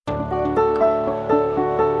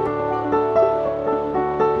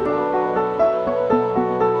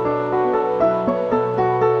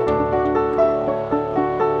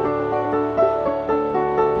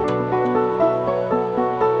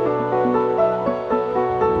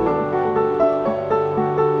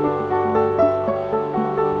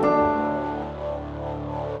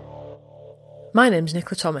My name's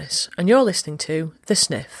Nicola Thomas, and you're listening to The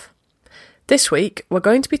Sniff. This week, we're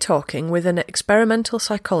going to be talking with an experimental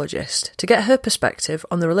psychologist to get her perspective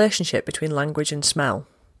on the relationship between language and smell.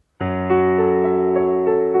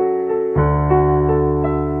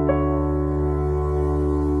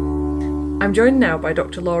 I'm joined now by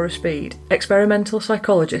Dr. Laura Speed, experimental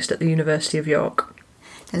psychologist at the University of York.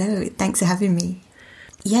 Hello, thanks for having me.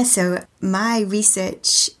 Yeah, so my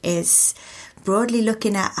research is broadly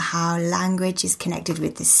looking at how language is connected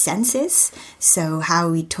with the senses, so how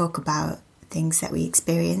we talk about things that we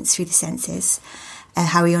experience through the senses,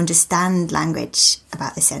 how we understand language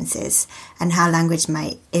about the senses, and how language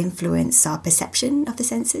might influence our perception of the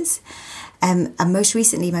senses. And most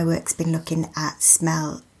recently, my work's been looking at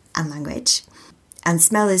smell and language. And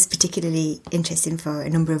smell is particularly interesting for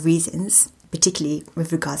a number of reasons, particularly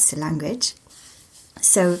with regards to language.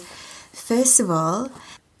 So, first of all,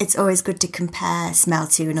 it's always good to compare smell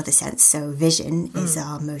to another sense. So vision is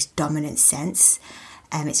our most dominant sense.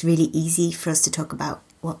 It's really easy for us to talk about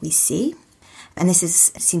what we see. And this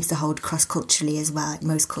seems to hold cross-culturally as well. For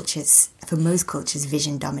most cultures,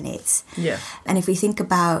 vision dominates. Yeah. And if we think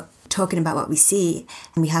about talking about what we see,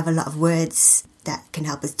 we have a lot of words that can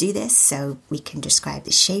help us do this. So we can describe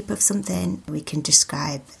the shape of something, we can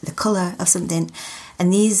describe the colour of something.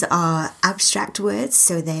 And these are abstract words,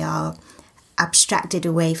 so they are abstracted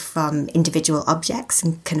away from individual objects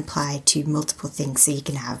and can apply to multiple things. So you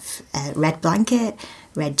can have a red blanket,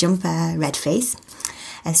 red jumper, red face.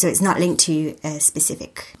 And so it's not linked to a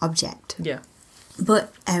specific object. Yeah.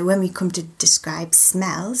 But when we come to describe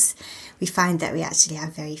smells, we find that we actually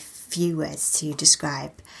have very few words to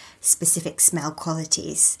describe specific smell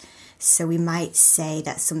qualities. So we might say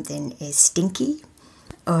that something is stinky,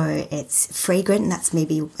 or it's fragrant, that's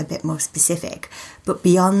maybe a bit more specific. But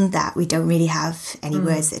beyond that, we don't really have any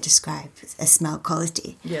words that describe a smell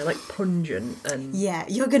quality. Yeah, like pungent and... Yeah,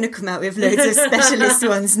 you're going to come out with loads of specialist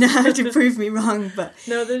ones now to prove me wrong, but...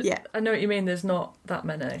 No, I know what you mean, there's not that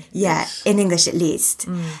many. Yeah, in English at least.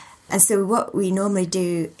 And so what we normally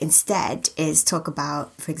do instead is talk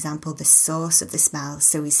about, for example, the source of the smell.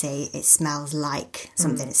 So we say it smells like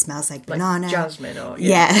something, it smells like banana. Like jasmine or...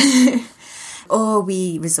 Yeah. Or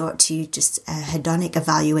we resort to just a hedonic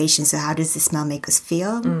evaluation. So how does the smell make us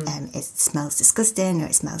feel? It smells disgusting or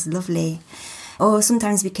it smells lovely. Or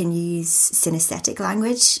sometimes we can use synesthetic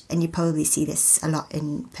language, and you probably see this a lot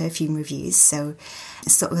in perfume reviews. So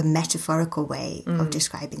it's sort of a metaphorical way of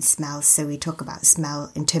describing smells. So we talk about smell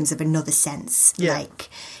in terms of another sense, like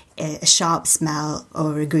a sharp smell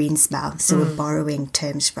or a green smell. So we're borrowing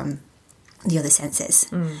terms from the other senses.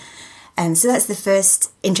 So that's the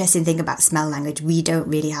first interesting thing about smell language. We don't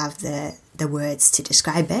really have the words to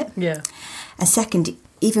describe it. Yeah. And second,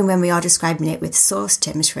 even when we are describing it with source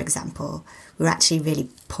terms, for example, we're actually really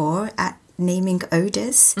poor at naming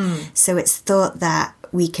odours. So it's thought that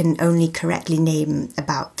we can only correctly name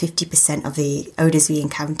about 50% of the odours we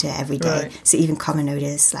encounter every day. Right. So even common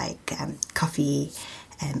odours like coffee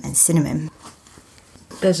and cinnamon.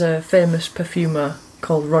 There's a famous perfumer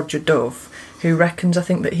called Roger Dove who reckons, I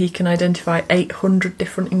think, that he can identify 800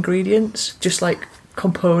 different ingredients, just like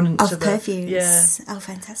components of perfumes. Yeah. Oh,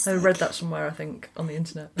 fantastic. I read that somewhere, I think, on the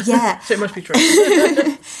internet. Yeah. So it must be true.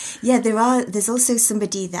 Yeah, there's also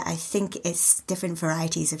somebody that I think it's different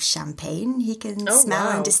varieties of champagne he can smell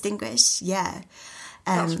and distinguish. Yeah.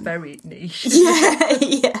 That's very niche.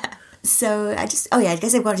 Yeah. So I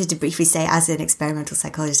guess I wanted to briefly say, as an experimental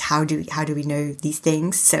psychologist, how do we know these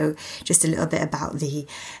things? So just a little bit about the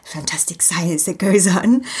fantastic science that goes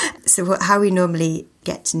on. So how we normally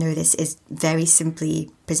get to know this is very simply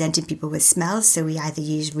presenting people with smells. So we either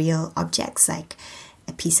use real objects like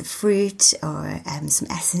a piece of fruit or some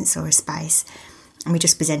essence or a spice, and we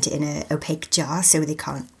just present it in an opaque jar so they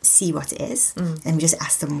can't see what it is. And we just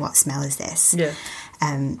ask them, what smell is this? Yeah.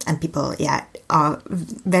 And people, are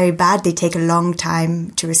very bad. They take a long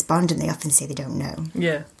time to respond, and they often say they don't know.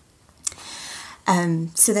 Yeah.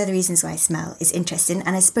 So they're the reasons why smell is interesting.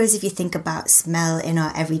 And I suppose if you think about smell in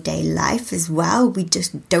our everyday life as well, we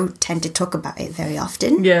just don't tend to talk about it very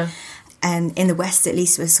often. Yeah. And in the West, at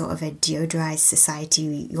least, we're sort of a deodorized society.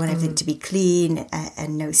 We want everything to be clean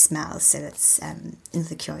and no smell. So that's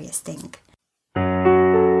another curious thing.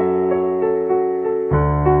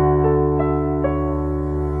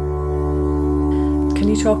 Can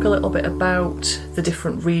you talk a little bit about the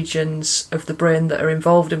different regions of the brain that are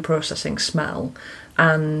involved in processing smell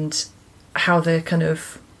and how they kind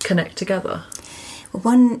of connect together? Well,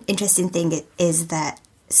 one interesting thing is that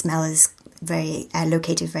smell is very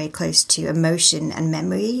located very close to emotion and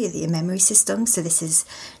memory, the memory system. So this is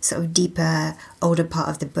sort of deeper, older part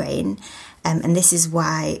of the brain. And this is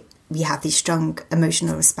why we have these strong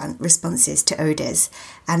emotional responses to odours,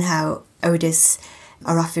 and how odours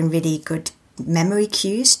are often really good memory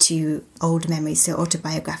cues to old memories, so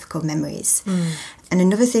autobiographical memories. And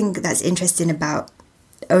another thing that's interesting about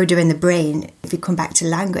odour in the brain, if we come back to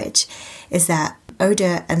language, is that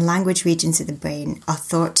odour and language regions of the brain are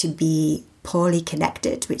thought to be poorly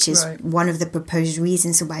connected, which is one of the proposed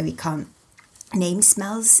reasons why we can't name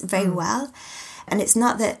smells very well. And it's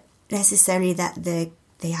not that necessarily that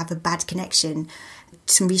they have a bad connection.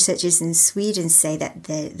 Some researchers in Sweden say that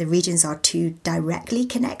the regions are too directly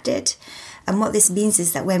connected. And what this means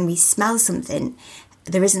is that when we smell something,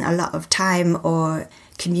 there isn't a lot of time or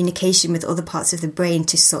communication with other parts of the brain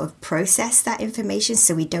to sort of process that information,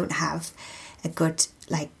 so we don't have a good,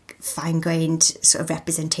 like, fine-grained sort of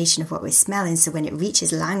representation of what we're smelling. So when it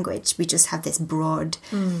reaches language, we just have this broad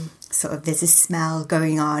sort of, there's a smell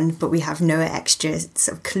going on, but we have no extra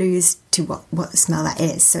sort of clues to what the smell that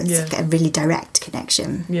is. So it's like a really direct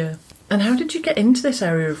connection. Yeah. And how did you get into this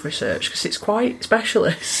area of research? Because it's quite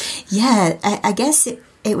specialist. Yeah, I guess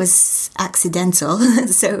it was accidental.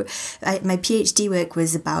 So my PhD work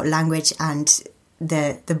was about language and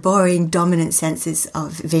the boring dominant senses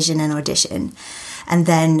of vision and audition. And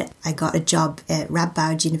then I got a job at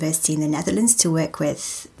Radboud University in the Netherlands to work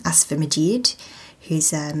with Asfa Majid,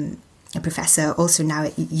 who's a professor also now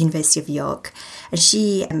at University of York. And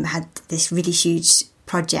she had this really huge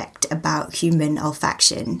project about human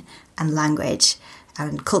olfaction and language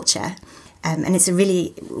and culture. And was a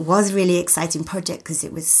really exciting project because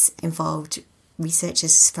it was involved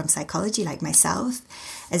researchers from psychology like myself,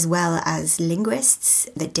 as well as linguists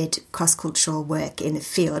that did cross-cultural work in the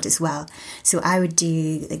field as well. So I would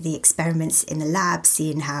do the experiments in the lab,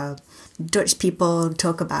 seeing how Dutch people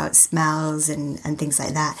talk about smells and things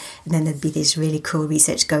like that. And then there'd be this really cool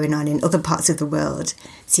research going on in other parts of the world,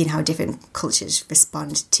 seeing how different cultures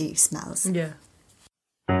respond to smells. Yeah.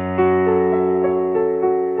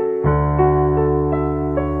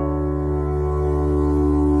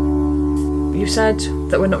 You said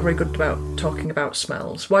that we're not very good about talking about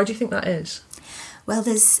smells. Why do you think that is? Well,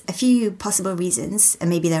 there's a few possible reasons,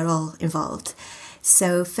 and maybe they're all involved.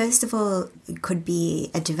 So first of all, it could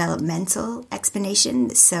be a developmental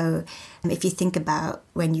explanation. So if you think about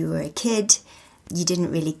when you were a kid, you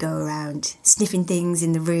didn't really go around sniffing things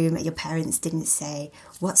in the room. Your parents didn't say,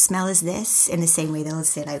 "What smell is this?" in the same way they'll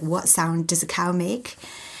say, like, "What sound does a cow make?"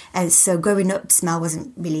 And so growing up, smell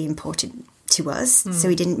wasn't really important to us, so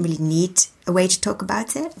we didn't really need a way to talk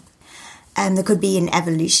about it. And there could be an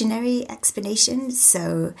evolutionary explanation.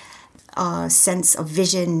 So our sense of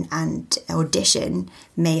vision and audition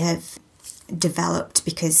may have developed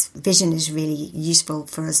because vision is really useful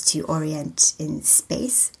for us to orient in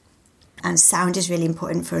space, and sound is really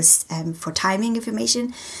important for us for timing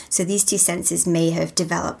information. So these two senses may have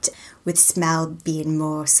developed with smell being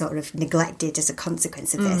more sort of neglected as a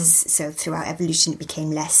consequence of this. So throughout evolution, it became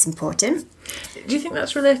less important. Do you think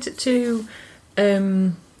that's related to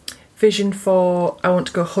vision for, I want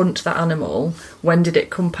to go hunt that animal, when did it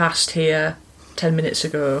come past here 10 minutes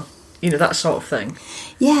ago? You know, that sort of thing.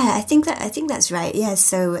 Yeah, I think that's right. Yeah,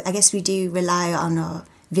 so I guess we do rely on our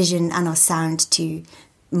vision and our sound to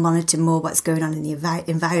monitor more what's going on in the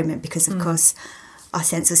environment, because of course our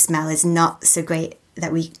sense of smell is not so great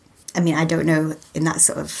that I don't know in that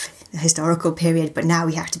sort of historical period, but now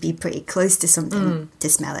we have to be pretty close to something to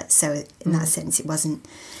smell it. So in that sense, it wasn't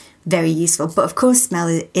very useful. But of course,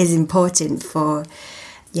 smell is important for,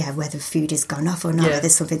 whether food has gone off or not, whether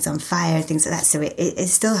something's on fire and things like that. So it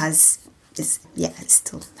still has, it's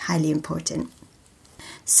still highly important.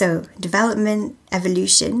 So development,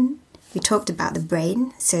 evolution, we talked about the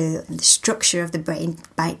brain. So the structure of the brain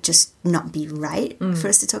might just not be right for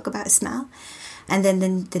us to talk about smell. And then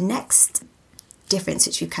the next difference,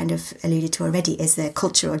 which we kind of alluded to already, is the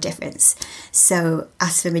cultural difference. So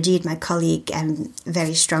Asfa Majid, my colleague,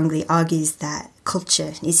 very strongly argues that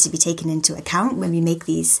culture needs to be taken into account when we make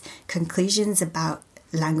these conclusions about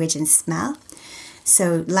language and smell.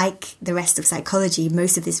 So like the rest of psychology,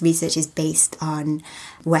 most of this research is based on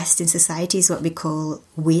Western societies, what we call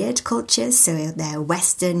weird cultures. So they're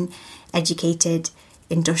Western, educated,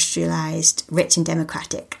 industrialized, rich and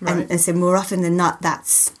democratic. Right. And so more often than not,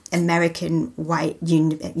 that's American white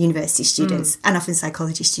university students and often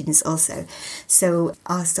psychology students also. So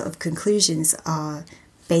our sort of conclusions are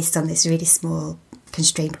based on this really small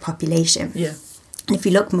constrained population. Yeah. And if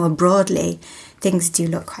you look more broadly, things do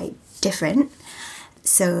look quite different.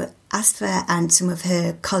 So Asfa and some of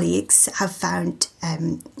her colleagues have found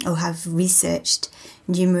or have researched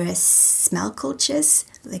numerous smell cultures,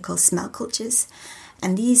 what they call smell cultures.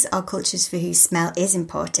 And these are cultures for whose smell is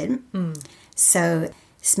important. So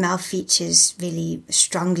smell features really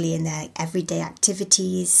strongly in their everyday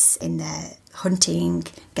activities, in their hunting,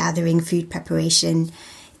 gathering, food preparation,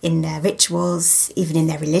 in their rituals, even in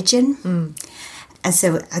their religion. And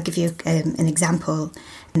so I'll give you an example.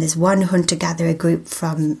 And there's one hunter-gatherer group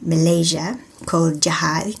from Malaysia called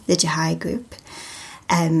Jahai, the Jahai group.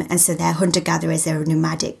 And so they're hunter-gatherers, they're a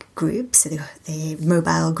nomadic group, so they're a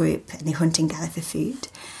mobile group, and they hunt and gather for food.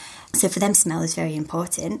 So for them, smell is very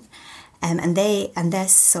important. And their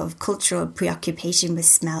sort of cultural preoccupation with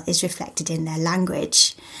smell is reflected in their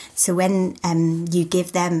language. So when you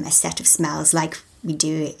give them a set of smells, like we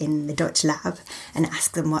do in the Dutch lab, and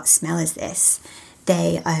ask them what smell is this,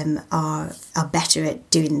 they are better at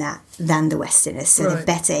doing that than the Westerners. So they're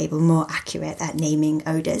better able, more accurate at naming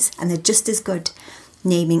odours, and they're just as good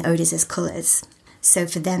naming odours as colours. So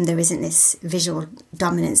for them, there isn't this visual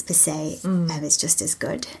dominance per se, it's just as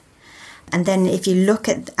good. And then if you look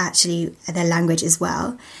at actually their language as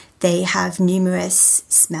well, they have numerous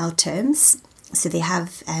smell terms. So they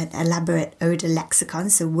have an elaborate odour lexicon,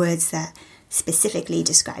 so words that specifically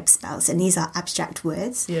describe smells. And these are abstract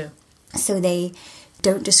words. Yeah. So they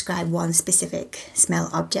don't describe one specific smell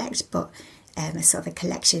object, but a sort of a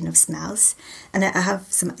collection of smells. And I have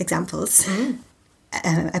some examples.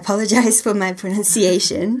 I apologise for my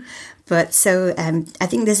pronunciation, but so I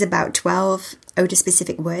think there's about 12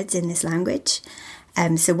 odour-specific words in this language.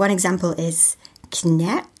 So one example is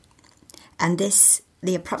knet, and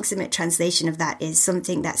the approximate translation of that is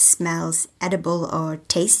something that smells edible or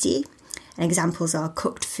tasty. And examples are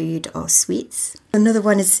cooked food or sweets. Another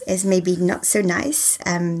one is maybe not so nice.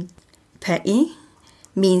 Per'i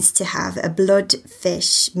means to have a blood,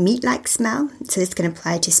 fish, meat-like smell. So this can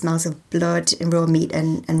apply to smells of blood and raw meat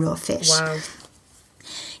and raw fish. Wow.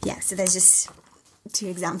 Yeah, so there's just 2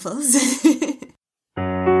 examples.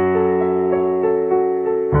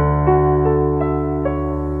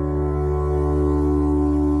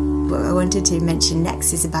 What I wanted to mention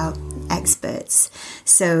next is about experts.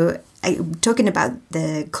 So talking about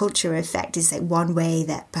the cultural effect is like one way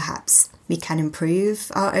that perhaps we can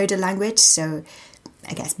improve our odour language. So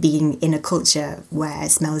I guess being in a culture where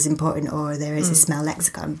smell is important, or there is a smell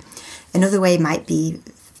lexicon. Another way might be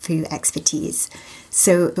through expertise.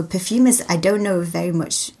 So for perfumers, I don't know very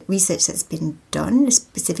much research that's been done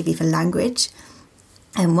specifically for language.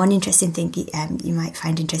 And one interesting thing you might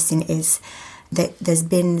find interesting is that there's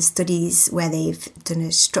been studies where they've done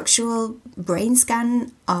a structural brain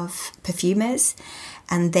scan of perfumers,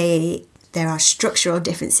 and there are structural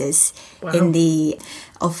differences in the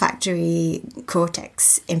olfactory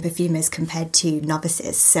cortex in perfumers compared to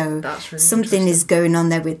novices. So really something is going on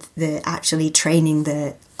there with the actually training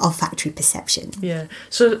the olfactory perception. Yeah.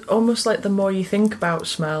 So almost like the more you think about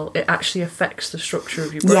smell, it actually affects the structure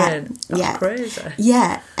of your brain. That's crazy.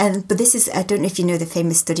 Yeah. But this is, I don't know if you know the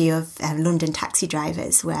famous study of London taxi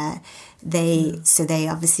drivers, where they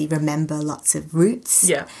obviously remember lots of routes.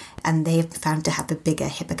 Yeah. And they're found to have a bigger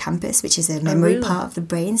hippocampus, which is a memory part of the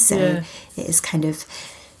brain. So it is kind of,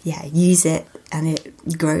 use it and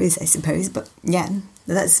it grows, I suppose. But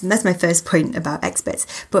that's my first point about experts.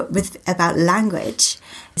 But about language,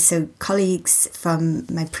 so colleagues from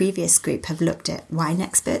my previous group have looked at wine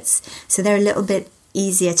experts. So they're a little bit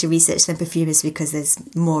easier to research than perfumers because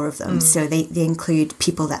there's more of them. So they include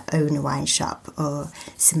people that own a wine shop or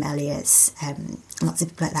sommeliers, lots of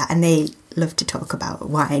people like that. And they love to talk about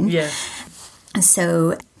wine. Yeah. And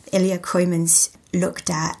so Ilya Koymans looked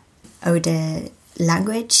at odour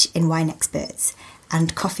language in wine experts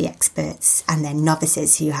and coffee experts, and then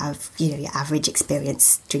novices who have, your average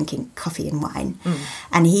experience drinking coffee and wine.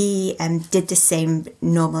 And he did the same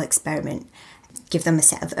normal experiment, give them a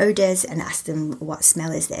set of odours and ask them, what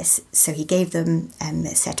smell is this? So he gave them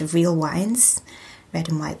a set of real wines, red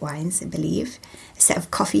and white wines, I believe, a set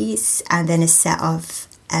of coffees, and then a set of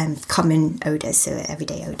common odours, so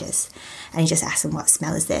everyday odours. And he just asked them, what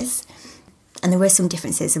smell is this? And there were some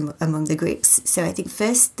differences among the groups. So I think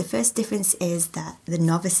the first difference is that the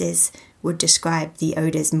novices would describe the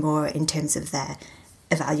odours more in terms of their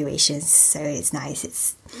evaluations. So it's nice,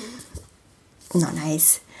 it's not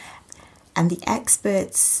nice. And the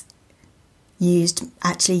experts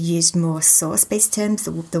actually used more source-based terms,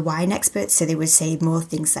 the wine experts. So they would say more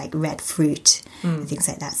things like red fruit, and things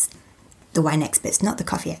like that. The wine experts, not the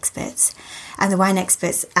coffee experts. And the wine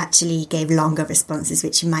experts actually gave longer responses,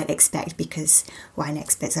 which you might expect because wine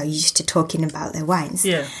experts are used to talking about their wines.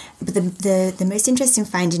 Yeah. But the most interesting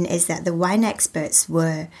finding is that the wine experts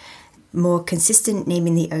were more consistent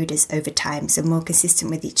naming the odours over time, so more consistent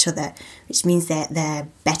with each other, which means that they're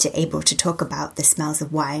better able to talk about the smells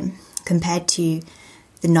of wine compared to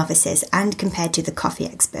the novices and compared to the coffee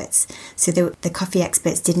experts. So the coffee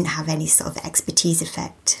experts didn't have any sort of expertise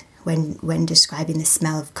effect when describing the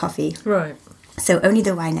smell of coffee. Right. So only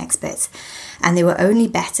the wine experts. And they were only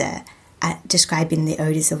better at describing the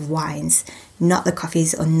odours of wines, not the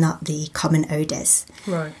coffees or not the common odours.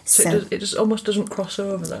 Right. So it just almost doesn't cross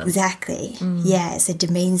over then. Exactly. Yeah, it's a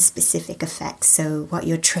domain-specific effect. So what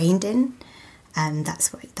you're trained in,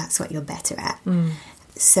 that's what you're better at.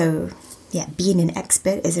 So, yeah, being an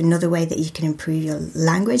expert is another way that you can improve your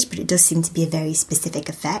language, but it does seem to be a very specific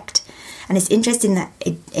effect. And it's interesting that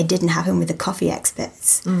it didn't happen with the coffee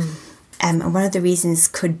experts. And one of the reasons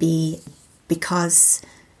could be because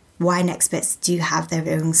wine experts do have their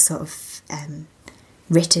own sort of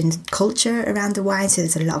written culture around the wine. So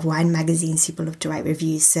there's a lot of wine magazines, people love to write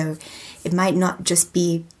reviews. So it might not just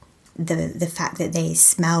be the fact that they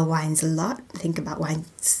smell wines a lot, think about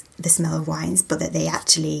wines, the smell of wines, but that they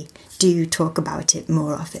actually do talk about it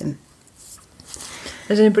more often.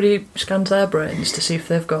 Has anybody scanned their brains to see if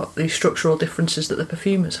they've got these structural differences that the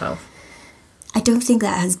perfumers have? I don't think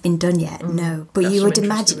that has been done yet, no. But That's you would some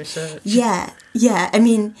imagine. research. Yeah. I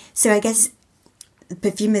mean, so I guess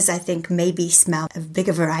perfumers, I think, maybe smell a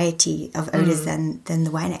bigger variety of odours than the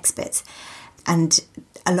wine experts. And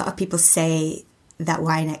a lot of people say that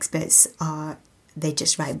wine experts they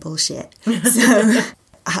just write bullshit. So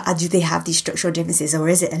do they have these structural differences, or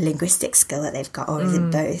is it a linguistic skill that they've got, or is it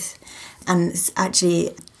both? And it's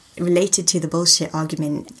actually related to the bullshit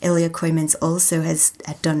argument, Ilya Koymans also has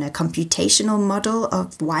done a computational model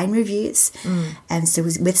of wine reviews. And so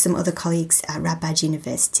with some other colleagues at Radboud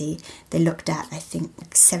University, they looked at, I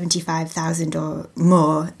think, 75,000 or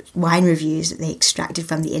more wine reviews that they extracted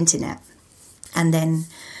from the internet. And then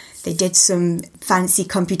they did some fancy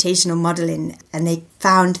computational modelling, and they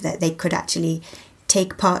found that they could actually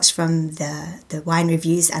take parts from the wine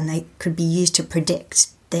reviews and they could be used to predict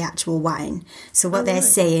the actual wine. So what they're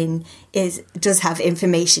saying does have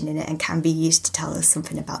information in it and can be used to tell us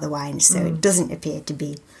something about the wine. So it doesn't appear to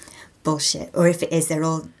be bullshit. Or if it is, they're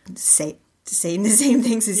all saying the same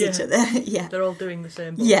things as each other. Yeah. They're all doing the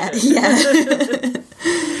same bullshit. Yeah.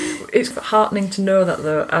 It's heartening to know that,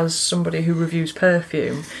 though, as somebody who reviews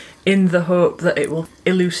perfume, in the hope that it will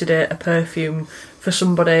elucidate a perfume for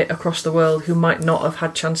somebody across the world who might not have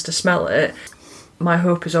had chance to smell it. My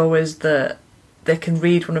hope is always that they can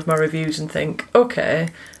read one of my reviews and think, okay,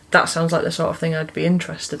 that sounds like the sort of thing I'd be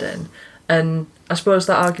interested in. And I suppose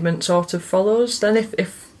that argument sort of follows then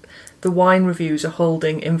if the wine reviews are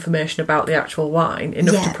holding information about the actual wine,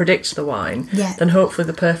 enough to predict the wine, then hopefully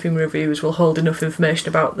the perfume reviews will hold enough information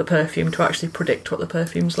about the perfume to actually predict what the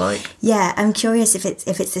perfume's like. Yeah, I'm curious if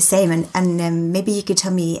it's the same. And maybe you could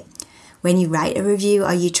tell me, when you write a review,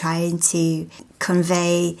 are you trying to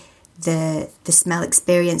convey the smell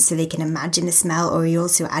experience so they can imagine the smell, or are you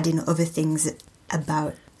also adding other things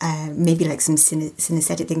about maybe like some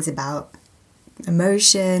synesthetic things about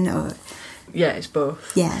emotion? Or yeah, it's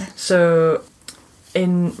both. Yeah. So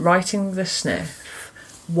in writing the sniff,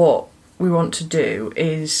 what we want to do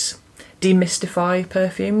is demystify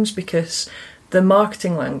perfumes, because the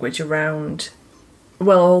marketing language around,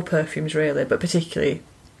 well, all perfumes really, but particularly,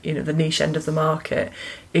 the niche end of the market,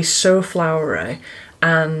 is so flowery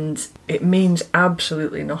and it means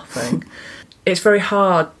absolutely nothing. It's very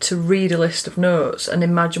hard to read a list of notes and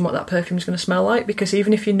imagine what that perfume is going to smell like, because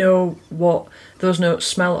even if you know what those notes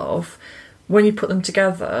smell of, when you put them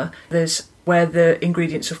together, there's where the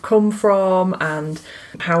ingredients have come from and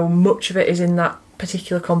how much of it is in that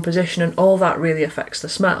particular composition, and all that really affects the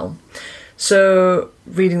smell. So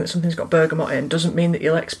reading that something's got bergamot in doesn't mean that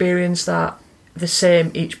you'll experience that the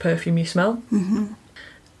same each perfume you smell. Mm-hmm.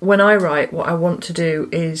 When I write, what I want to do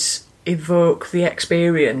is evoke the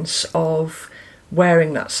experience of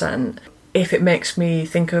wearing that scent. If it makes me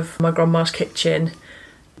think of my grandma's kitchen,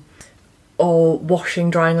 or washing,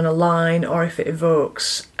 drying on a line, or if it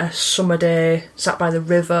evokes a summer day sat by the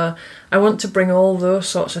river, I want to bring all those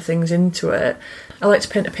sorts of things into it. I like to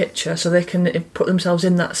paint a picture so they can put themselves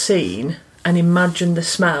in that scene and imagine the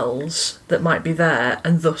smells that might be there,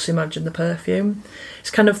 and thus imagine the perfume. It's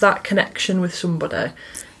kind of that connection with somebody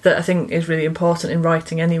that I think is really important in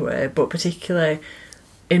writing anyway, but particularly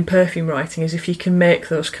in perfume writing, is if you can make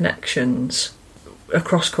those connections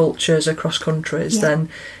across cultures, across countries, then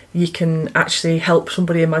you can actually help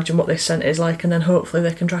somebody imagine what this scent is like, and then hopefully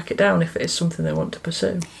they can track it down if it is something they want to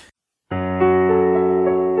pursue.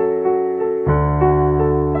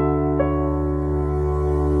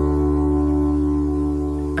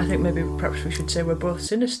 I think maybe perhaps we should say we're both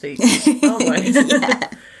synesthetes, aren't we? Yeah.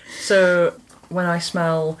 So when I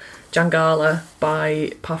smell Jangala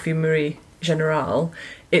by Parfumerie générale,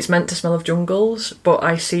 it's meant to smell of jungles, but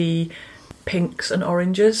I see pinks and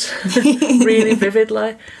oranges really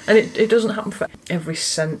vividly. And it doesn't happen for every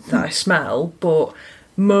scent that I smell, but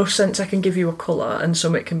most scents I can give you a colour, and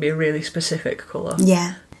some it can be a really specific colour.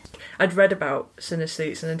 Yeah. I'd read about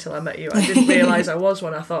synesthetes, and until I met you, I didn't realise I was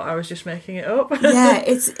one. I thought I was just making it up. Yeah,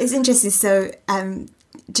 it's interesting. So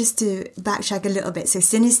just to backtrack a little bit, so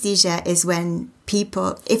synesthesia is when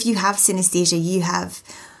people, if you have synesthesia, you have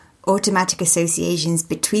automatic associations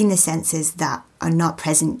between the senses that are not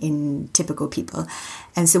present in typical people.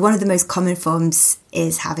 And so one of the most common forms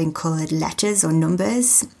is having coloured letters or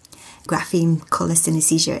numbers. Grapheme colour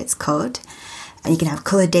synesthesia, it's called. And you can have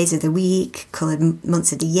coloured days of the week, coloured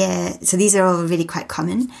months of the year. So these are all really quite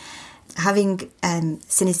common. Having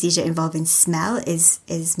synesthesia involving smell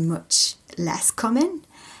is much less common.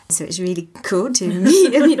 So it's really cool to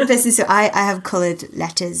meet a person. So I have coloured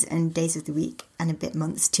letters and days of the week, and a bit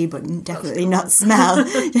months too, but definitely not smell.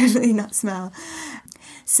 Definitely not smell.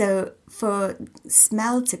 So for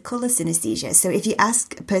smell to colour synesthesia, so if you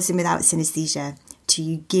ask a person without synesthesia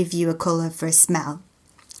to give you a colour for a smell,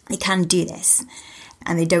 they can do this,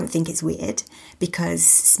 and they don't think it's weird, because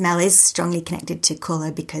smell is strongly connected to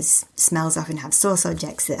colour, because smells often have source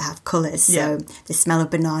objects that have colours. So the smell of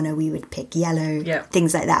banana, we would pick yellow,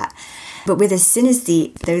 things like that. But with a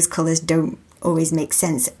synesthete, those colours don't always make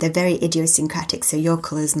sense. They're very idiosyncratic, so your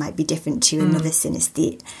colours might be different to another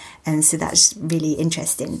synesthete, and so that's really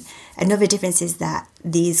interesting. Another difference is that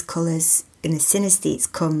these colours in the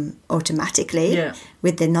synesthetes come automatically.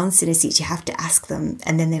 With the non-synesthetes, you have to ask them,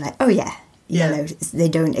 and then they're like, oh yeah, yellow. They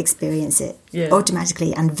don't experience it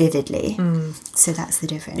automatically and vividly. So that's the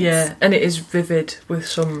difference. Yeah, and it is vivid with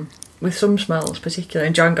some smells, particularly.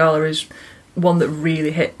 And Jangala is one that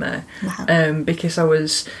really hit me. Wow. Because I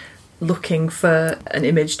was looking for an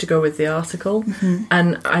image to go with the article,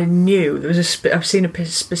 and I knew there was I've seen a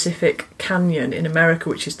specific canyon in America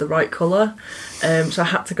which is the right colour, so I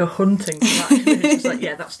had to go hunting for that image. It's like,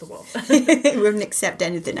 yeah, that's the one. We wouldn't accept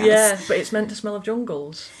anything else. Yeah, but it's meant to smell of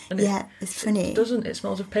jungles, and it's funny. It doesn't. It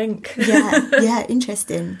smells of pink. Yeah,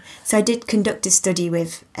 interesting. So I did conduct a study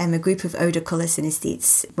with a group of odour colour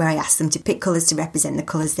synesthetes, where I asked them to pick colours to represent the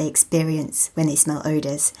colours they experience when they smell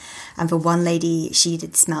odours. And for one lady, she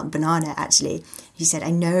did smell banana. Actually, she said,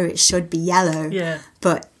 I know it should be yellow,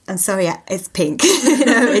 but I'm sorry, it's pink.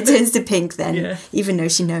 It turns to pink then, even though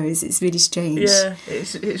she knows. It's really strange. Yeah,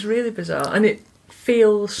 it's really bizarre, and it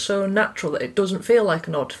feels so natural that it doesn't feel like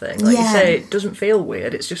an odd thing. Like you say, it doesn't feel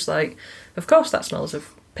weird. It's just like, of course that smells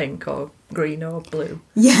of pink or green or blue.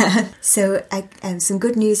 Yeah. So some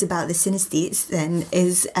good news about the synesthetes then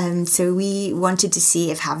is, so we wanted to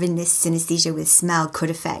see if having this synesthesia with smell could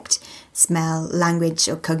affect smell, language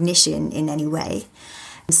or cognition in any way.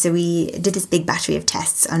 So we did this big battery of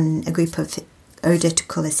tests on a group of odour to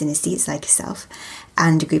colour synesthetes like yourself,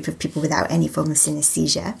 and a group of people without any form of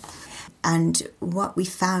synesthesia. And what we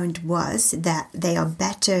found was that they are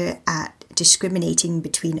better at discriminating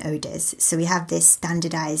between odours. So we have this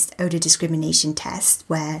standardised odour discrimination test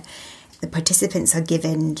where the participants are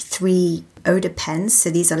given 3 odour pens. So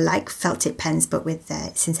these are like felt tip pens but with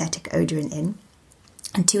synthetic odorant in.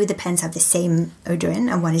 And 2 of the pens have the same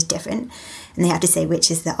odorant and one is different. And they have to say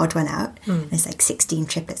which is the odd one out. There's like 16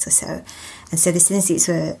 triplets or so. And so the synesthetes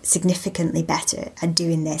were significantly better at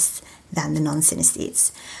doing this than the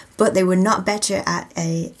non-synesthetes. But they were not better at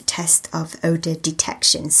a test of odour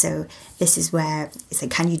detection. So this is where it's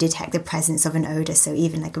like, can you detect the presence of an odour? So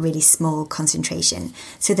even like a really small concentration.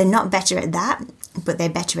 So they're not better at that, but they're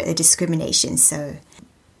better at the discrimination. So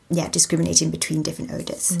discriminating between different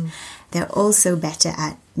odours. They're also better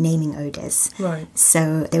at naming odours. Right.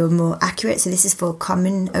 So they were more accurate. So this is for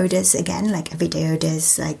common odours again, like everyday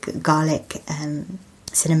odours like garlic,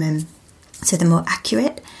 cinnamon. So they're more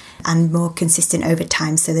accurate and more consistent over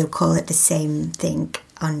time. So they'll call it the same thing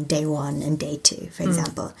on day 1 and day 2, for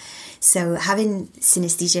example. So having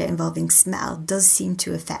synesthesia involving smell does seem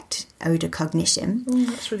to affect odour cognition.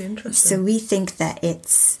 That's really interesting. So we think that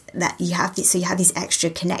it's that you have these extra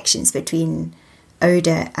connections between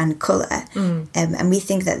odour and colour, and we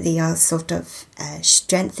think that they are sort of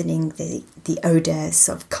strengthening the odour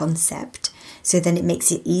sort of concept. So then it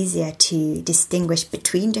makes it easier to distinguish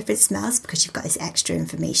between different smells because you've got this extra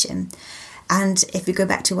information. And if we go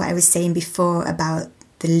back to what I was saying before about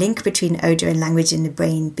the link between odour and language in the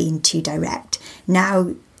brain being too direct,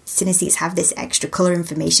 now synesthetes have this extra colour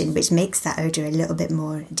information which makes that odour a little bit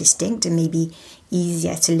more distinct and maybe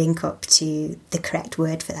easier to link up to the correct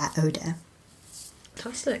word for that odour.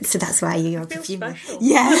 Fantastic. So that's why you're a perfumer. perfumer.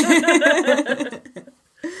 Yeah.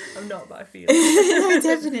 I'm not, but I feel it.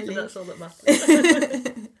 Definitely. That's all that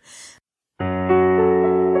matters.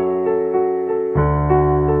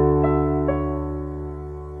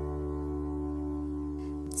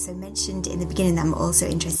 also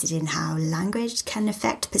interested in how language can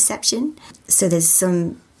affect perception. So there's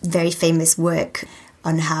some very famous work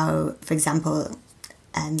on how, for example,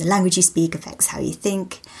 the language you speak affects how you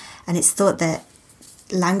think. And it's thought that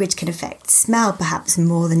language can affect smell perhaps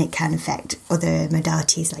more than it can affect other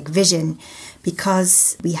modalities like vision,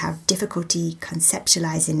 because we have difficulty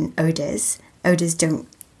conceptualizing odours. Odours don't,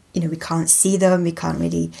 we can't see them, we can't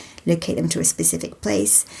really locate them to a specific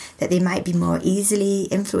place, that they might be more easily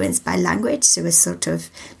influenced by language. So we're sort of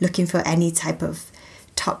looking for any type of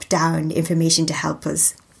top-down information to help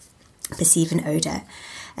us perceive an odour.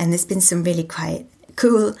 And there's been some really quite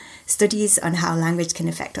cool studies on how language can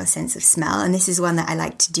affect our sense of smell, and this is one that I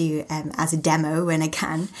like to do as a demo when I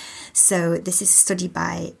can. So this is a study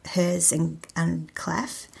by Hers and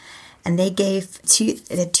Clef, and they gave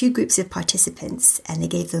two groups of participants, and they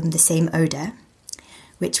gave them the same odour,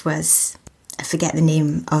 which was, I forget the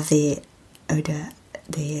name of the odour,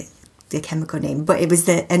 the chemical name, but it was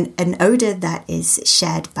an odour that is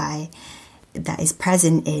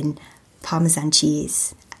present in Parmesan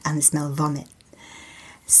cheese and the smell of vomit.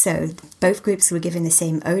 So both groups were given the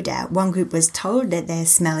same odour. One group was told that they're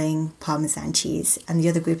smelling Parmesan cheese, and the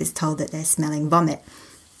other group is told that they're smelling vomit.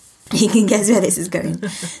 You can guess where this is going.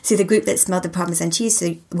 So the group that smelled the Parmesan cheese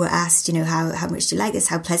were asked, how much do you like this?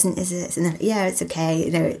 How pleasant is it? And they're like, yeah, it's okay.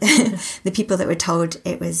 The people that were told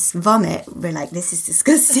it was vomit were like, this is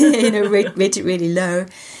disgusting, rate it really low.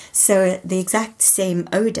 So the exact same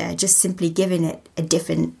odour, just simply giving it a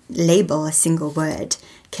different label, a single word,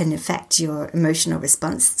 can affect your emotional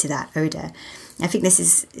response to that odour. I think this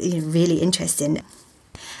is really interesting.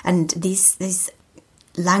 And these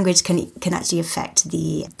language can actually affect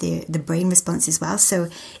the brain response as well. So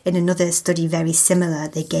in another study very similar,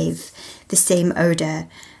 they gave the same odour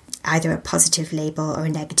either a positive label or a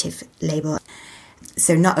negative label.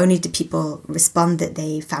 So not only do people respond that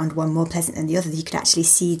they found one more pleasant than the other, you could actually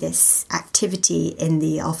see this activity in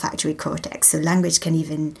the olfactory cortex. So language can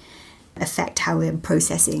even affect how we're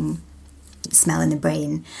processing smell in the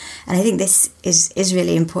brain. And I think this is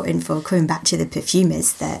really important for coming back to the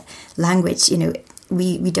perfumers, that language,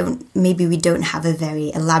 we don't have a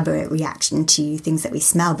very elaborate reaction to things that we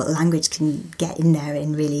smell, but language can get in there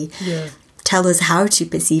and really tell us how to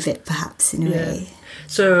perceive it, perhaps, in a way.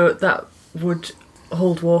 So that would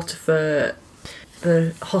hold water for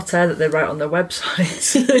the hot air that they write on their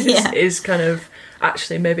website is kind of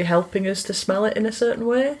actually maybe helping us to smell it in a certain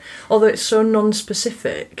way, although it's so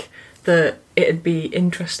non-specific that it'd be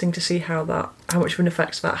interesting to see how much of an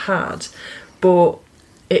effect that had. But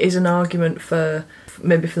it is an argument for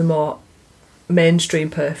the more mainstream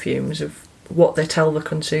perfumes of what they tell the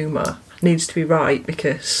consumer needs to be right,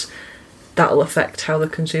 because that'll affect how the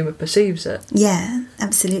consumer perceives it. Yeah,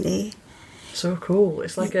 absolutely. So cool.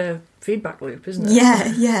 It's like a feedback loop, isn't it?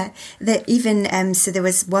 Yeah. That even so there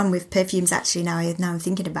was one with perfumes, actually, now I'm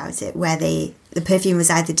thinking about it, where the perfume was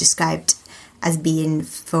either described as being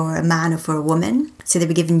for a man or for a woman. So they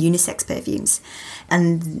were given unisex perfumes.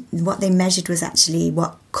 And what they measured was actually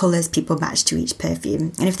what colours people matched to each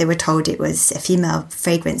perfume. And if they were told it was a female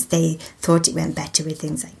fragrance, they thought it went better with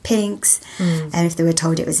things like pinks. And if they were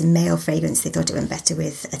told it was a male fragrance, they thought it went better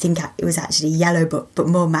with, I think it was actually yellow, but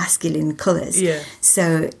more masculine colours. Yeah.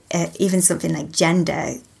 So even something like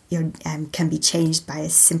gender can be changed by a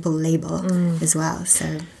simple label as well.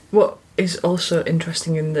 So what is also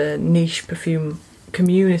interesting in the niche perfume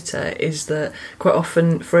community is that quite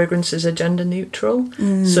often fragrances are gender neutral.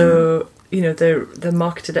 So they're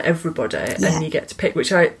marketed at everybody, and you get to pick,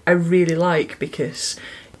 which I really like, because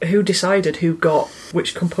who decided who got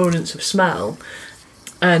which components of smell?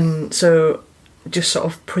 And so just sort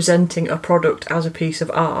of presenting a product as a piece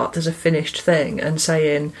of art, as a finished thing, and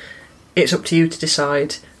saying it's up to you to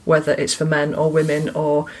decide whether it's for men or women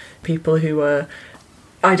or people who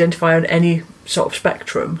identify on any sort of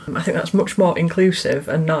spectrum. I think that's much more inclusive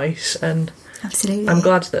and nice, and absolutely, I'm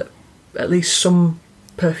glad that at least some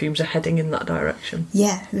perfumes are heading in that direction.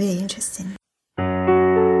 Yeah, really interesting.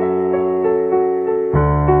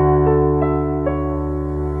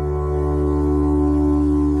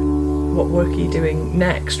 What work are you doing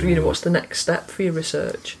next? What's the next step for your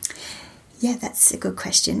research? Yeah, that's a good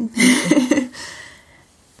question.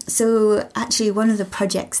 So actually one of the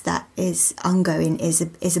projects that is ongoing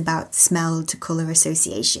is about smell to colour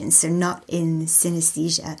association. So not in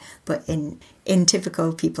synesthesia, but in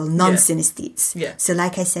typical people, non-synesthetes. Yeah. So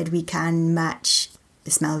like I said, we can match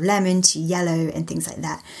the smell of lemon to yellow and things like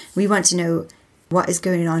that. We want to know what is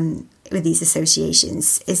going on with these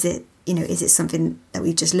associations. Is it something that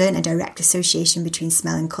we've just learned, a direct association between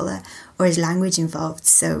smell and colour, or is language involved?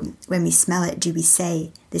 So when we smell it, do we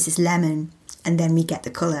say this is lemon, and then we get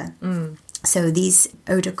the colour? So these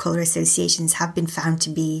odour-colour associations have been found to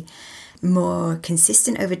be more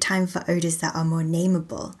consistent over time for odours that are more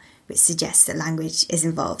nameable, which suggests that language is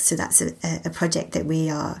involved. So that's a project that we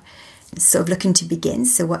are sort of looking to begin.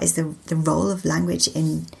 So what is the role of language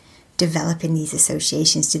in developing these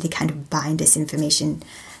associations? Do they kind of bind this information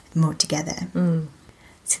more together?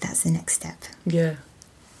 So that's the next step. Yeah.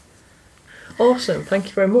 Awesome. Thank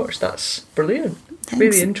you very much. That's brilliant. Thanks.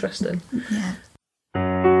 Really interesting. Yeah.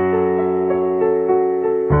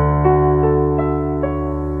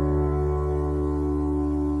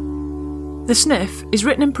 The Sniff is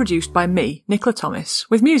written and produced by me, Nicola Thomas,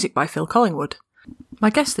 with music by Phil Collingwood. My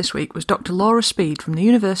guest this week was Dr. Laura Speed from the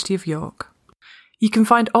University of York. You can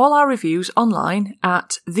find all our reviews online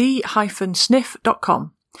at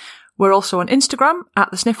the-sniff.com. We're also on Instagram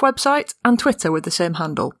at the Sniff website and Twitter with the same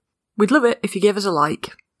handle. We'd love it if you gave us a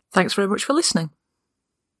like. Thanks very much for listening.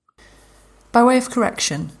 By way of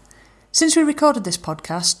correction, since we recorded this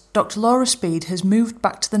podcast, Dr. Laura Speed has moved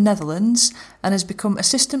back to the Netherlands and has become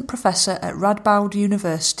Assistant Professor at Radboud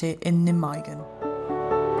University in Nijmegen.